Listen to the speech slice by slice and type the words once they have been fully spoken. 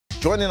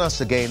Joining us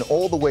again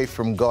all the way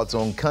from God's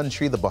own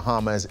country, the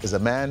Bahamas, is a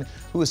man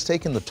who has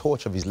taken the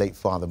torch of his late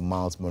father,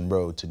 Myles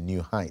Munroe, to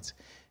new heights.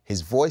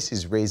 His voice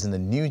is raising a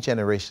new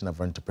generation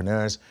of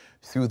entrepreneurs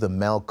through the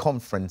MEL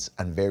Conference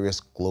and various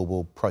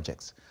global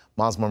projects.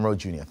 Myles Munroe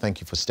Jr.,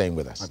 thank you for staying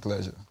with us. My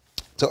pleasure.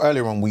 So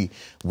earlier on,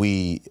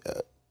 we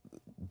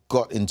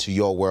got into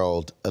your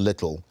world a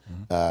little,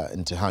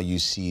 into how you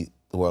see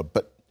the world.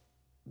 But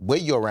where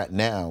you're at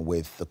now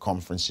with the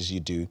conferences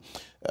you do,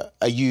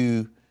 are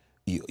you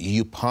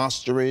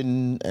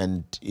pastoring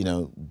and, you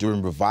know,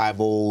 doing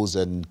revivals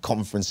and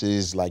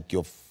conferences like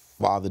your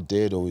father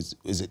did, or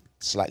is it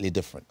slightly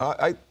different?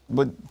 I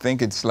would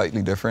think it's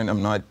slightly different.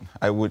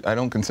 I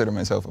don't consider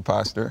myself a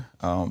pastor,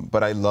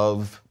 but I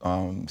love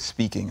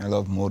speaking. I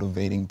love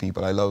motivating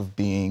people. I love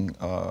being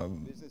a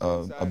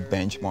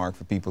benchmark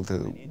for people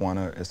to want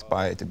to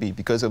aspire to be,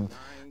 because of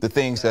the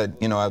things that,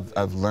 you know,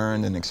 I've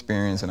learned and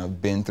experienced and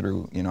I've been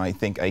through. You know, I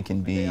think I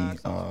can be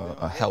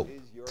a help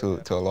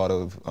to a lot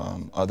of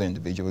other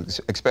individuals,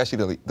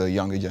 especially the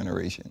younger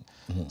generation.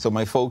 So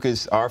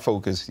our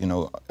focus, you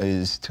know,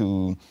 is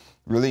to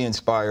really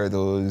inspire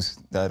those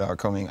that are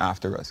coming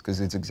after us,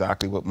 because it's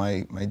exactly what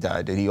my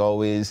dad did. He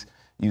always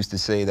used to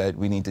say that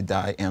we need to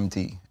die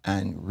empty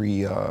and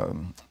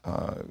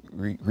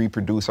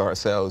reproduce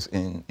ourselves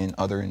in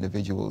other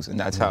individuals, and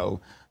that's how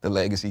the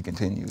legacy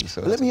continues.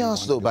 So let me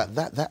ask though about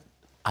that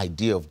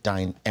idea of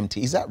dying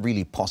empty. Is that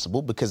really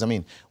possible? Because I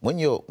mean, when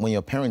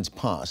your parents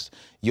passed,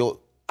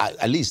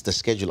 at least the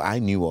schedule I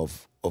knew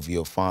of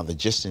your father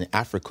just in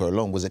Africa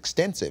alone was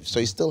extensive, so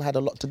he still had a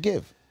lot to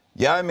give.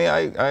 Yeah, I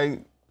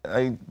mean,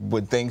 I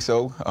would think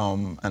so,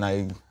 and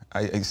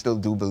I still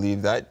do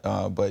believe that,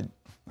 but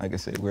like I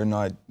said, we're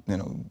not, you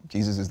know,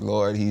 Jesus is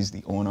Lord, He's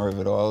the owner of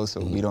it all,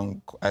 so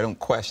I don't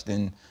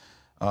question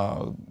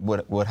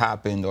what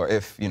happened or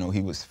if, you know,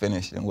 He was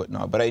finished and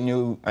whatnot. But I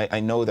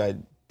know that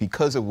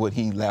because of what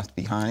He left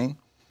behind,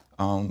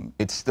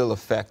 it's still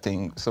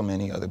affecting so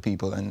many other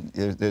people, and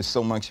there's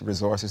so much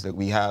resources that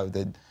we have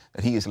that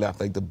He has left,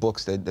 like the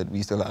books that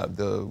we still have,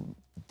 the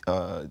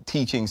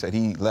teachings that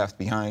He left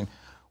behind.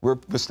 We're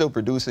still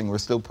producing, we're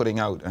still putting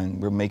out, and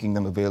we're making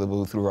them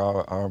available through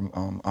our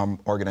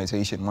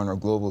organization, Munroe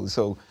Global.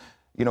 So,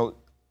 you know,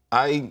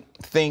 I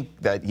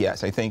think that,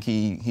 yes, I think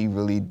he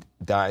really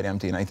died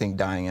empty, and I think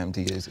dying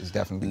empty is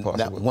definitely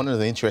possible. Now, one of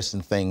the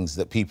interesting things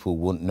that people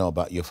wouldn't know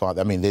about your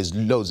father, I mean, there's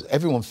loads,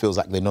 everyone feels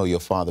like they know your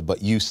father,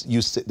 but you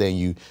sit there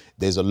and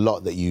there's a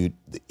lot that you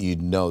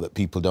know that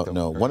people don't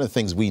know. One of the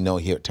things we know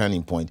here at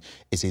Turning Point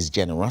is his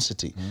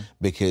generosity,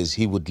 because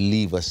he would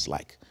leave us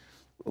like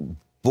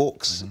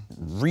books,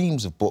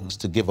 reams of books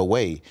to give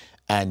away.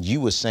 And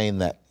you were saying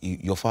that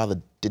your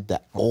father did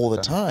that all the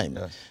time.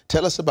 Yes.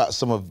 Tell us about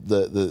some of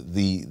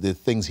the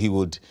things he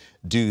would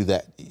do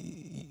that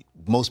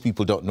most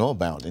people don't know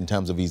about in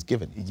terms of his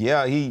giving.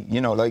 Yeah,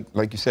 you know,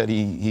 like you said,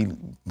 he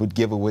would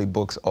give away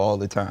books all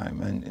the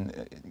time,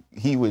 and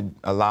he would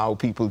allow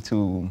people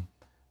to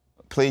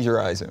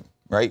plagiarize him,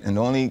 right? And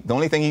the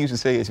only thing he used to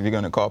say is, if you're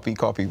going to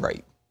copy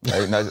right.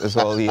 Right? And that's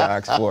all he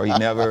asked for. He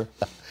never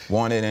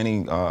wanted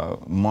any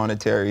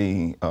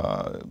monetary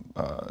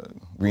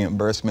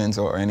reimbursements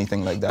or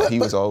anything like that. He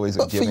was always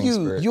a giving spirit.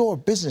 But for you, you're a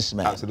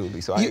businessman.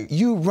 Absolutely. So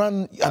you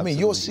run, I mean,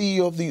 you're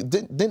CEO of the,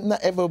 didn't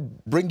that ever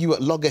bring you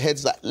at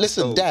loggerheads like,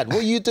 listen, Dad, what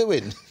are you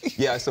doing?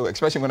 Yeah, so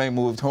especially when I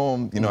moved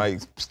home, you know, we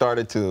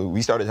started to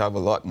have a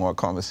lot more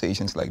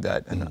conversations like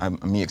that.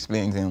 And me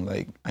explaining to him,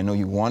 like, I know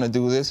you want to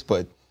do this,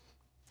 but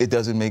it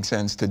doesn't make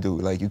sense to do.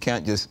 Like, you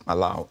can't just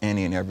allow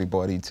any and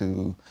everybody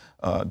to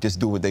just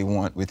do what they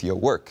want with your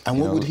work. And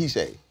what would he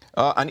say?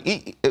 And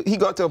he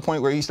got to a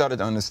point where he started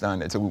to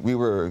understand it. So we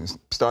were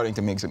starting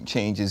to make some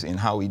changes in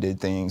how we did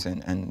things,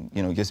 and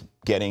you know, just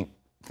getting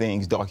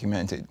things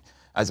documented,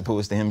 as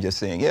opposed to him just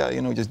saying, yeah,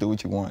 you know, just do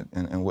what you want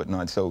and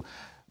whatnot. So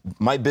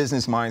my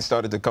business mind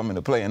started to come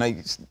into play, and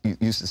I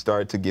used to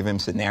start to give him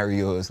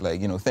scenarios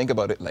like, you know, think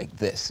about it like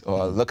this,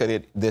 or look at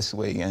it this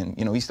way, and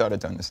you know, he started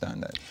to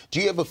understand that.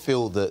 Do you ever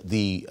feel that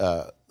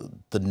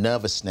the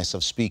nervousness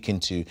of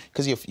speaking to,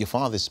 because your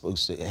father's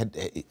supposed to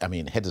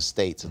head of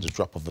states at the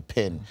drop of a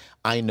pin.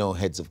 I know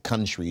heads of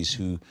countries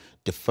who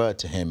defer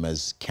to him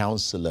as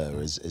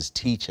counselor, as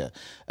teacher.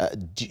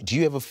 Do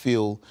you ever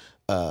feel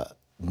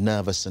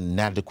nervous and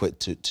inadequate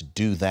to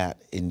do that,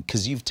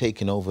 because you've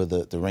taken over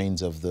the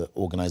reins of the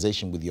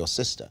organization with your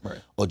sister? Right.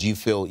 Or do you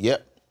feel,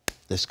 yep,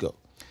 let's go?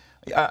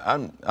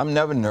 I'm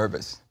never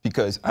nervous,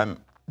 because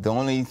the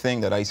only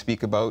thing that I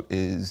speak about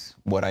is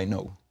what I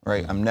know,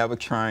 right? I'm never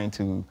trying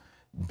to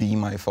be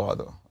my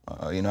father,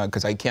 you know,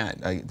 because I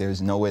can't.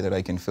 There's no way that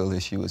I can fill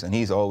his shoes. And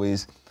he's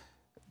always,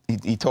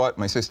 he taught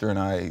my sister and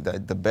I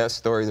that the best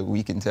story that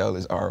we can tell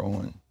is our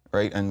own,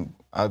 right? And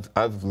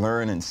I've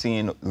learned and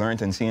seen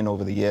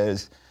over the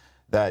years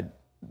that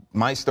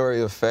my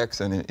story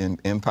affects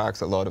and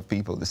impacts a lot of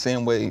people the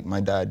same way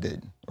my dad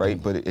did,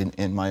 right? But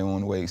in my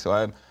own way. So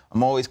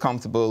I'm always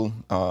comfortable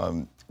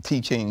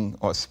teaching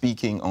or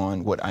speaking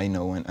on what I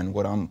know and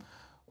what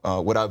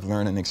I've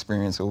learned and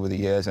experienced over the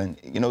years. And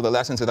you know, the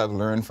lessons that I've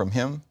learned from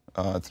him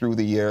through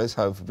the years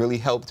have really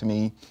helped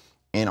me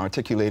in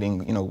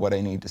articulating, you know, what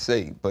I need to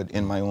say, but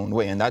in my own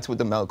way. And that's what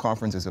the MEL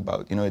conference is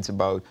about. You know, it's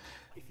about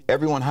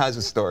everyone has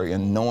a story,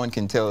 and no one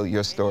can tell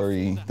your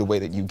story the way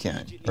that you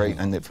can, right?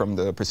 And from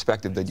the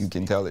perspective that you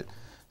can tell it.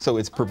 So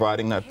it's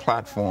providing that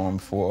platform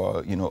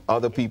for, you know,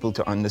 other people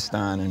to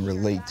understand and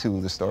relate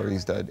to the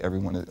stories that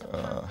everyone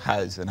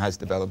has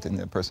developed in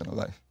their personal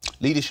life.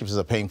 Leadership is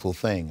a painful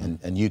thing,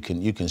 and you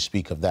can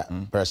speak of that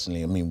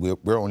personally. I mean,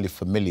 we're only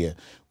familiar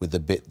with the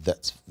bit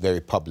that's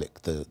very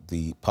public,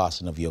 the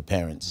passing of your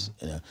parents,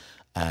 you know,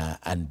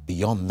 and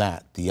beyond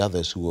that, the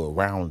others who were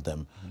around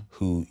them,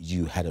 who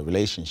you had a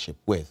relationship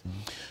with.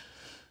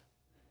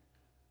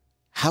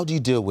 How do you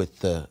deal with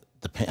the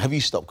pain? Have you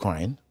stopped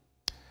crying?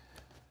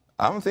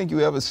 I don't think you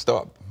ever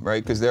stop,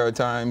 right? Because there are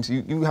times,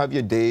 you have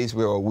your days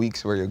or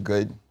weeks where you're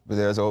good, but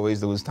there's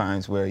always those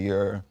times where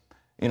you're,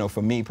 you know,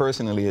 for me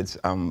personally, it's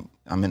I'm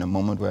in a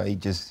moment where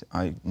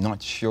I'm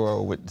not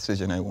sure what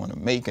decision I want to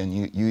make,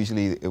 and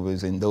usually it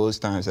was in those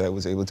times that I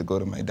was able to go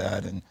to my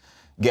dad and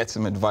get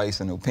some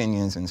advice and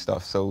opinions and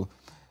stuff. So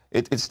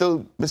it's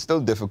still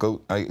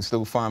difficult. I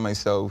still find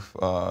myself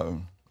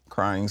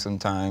crying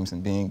sometimes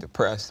and being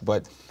depressed,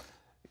 but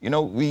you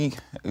know, we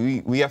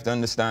have to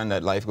understand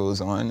that life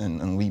goes on,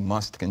 and we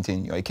must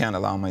continue. I can't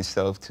allow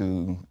myself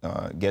to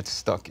get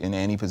stuck in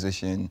any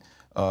position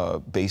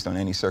based on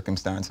any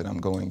circumstance that I'm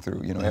going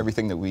through. You know,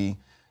 everything that we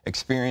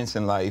experience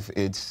in life,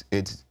 it's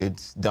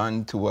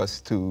done to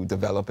us to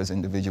develop as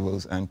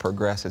individuals and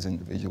progress as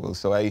individuals.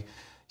 So I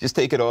just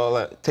take it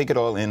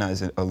all in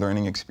as a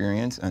learning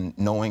experience, and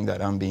knowing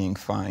that I'm being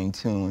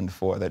fine-tuned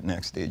for that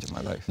next stage of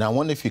my life. Now, I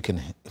wonder if you can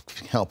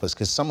help us,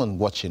 because someone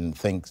watching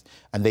thinks,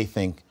 and they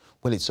think,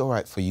 well, it's all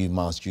right for you,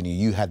 Myles Jr.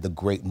 You had the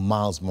great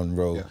Myles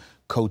Munroe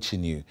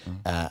coaching you,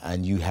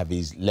 and you have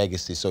his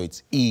legacy, so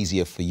it's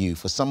easier for you.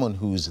 For someone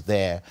who's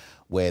there,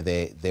 where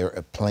they're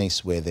a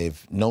place where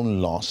they've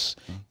known loss,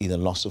 either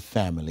loss of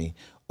family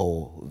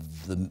or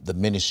the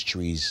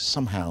ministry's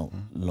somehow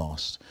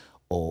lost,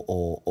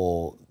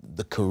 or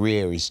the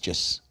career is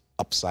just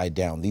upside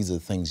down. These are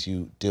the things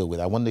you deal with.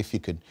 I wonder if you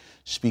could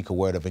speak a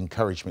word of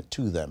encouragement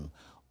to them,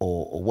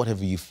 or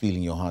whatever you feel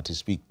in your heart to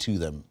speak to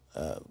them,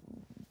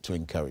 to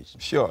encourage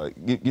them. Sure.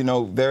 You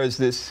know, there is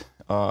this,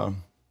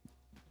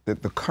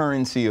 the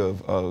currency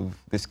of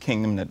this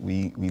kingdom that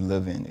we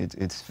live in,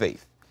 it's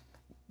faith.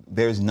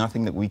 There's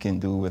nothing that we can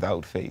do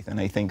without faith. And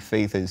I think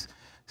faith is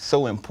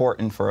so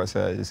important for us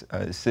as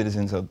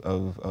citizens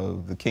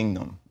of the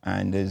kingdom.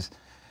 And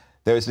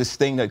there's this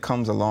thing that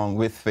comes along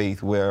with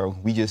faith where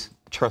we just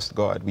trust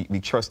God. We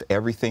trust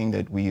everything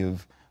that we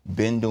have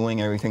been doing,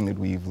 everything that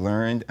we've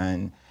learned.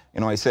 And you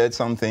know, I said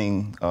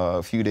something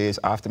a few days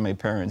after my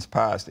parents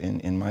passed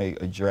in my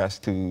address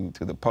to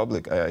the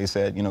public. I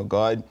said, you know,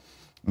 God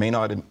may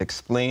not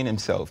explain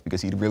himself,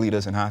 because he really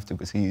doesn't have to,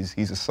 because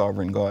he's a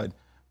sovereign God,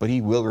 but he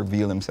will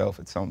reveal himself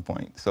at some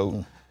point.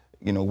 So,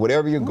 you know,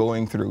 whatever you're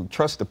going through,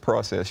 trust the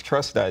process.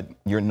 Trust that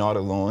you're not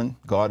alone.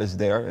 God is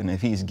there, and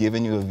if he's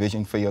given you a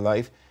vision for your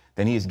life,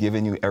 then he has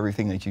given you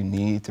everything that you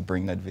need to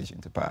bring that vision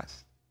to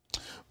pass.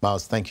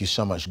 Myles, thank you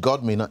so much.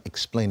 God may not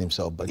explain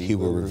himself, but he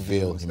will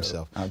reveal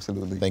himself.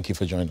 Absolutely. Thank you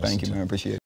for joining us. Thank you, man. I appreciate it.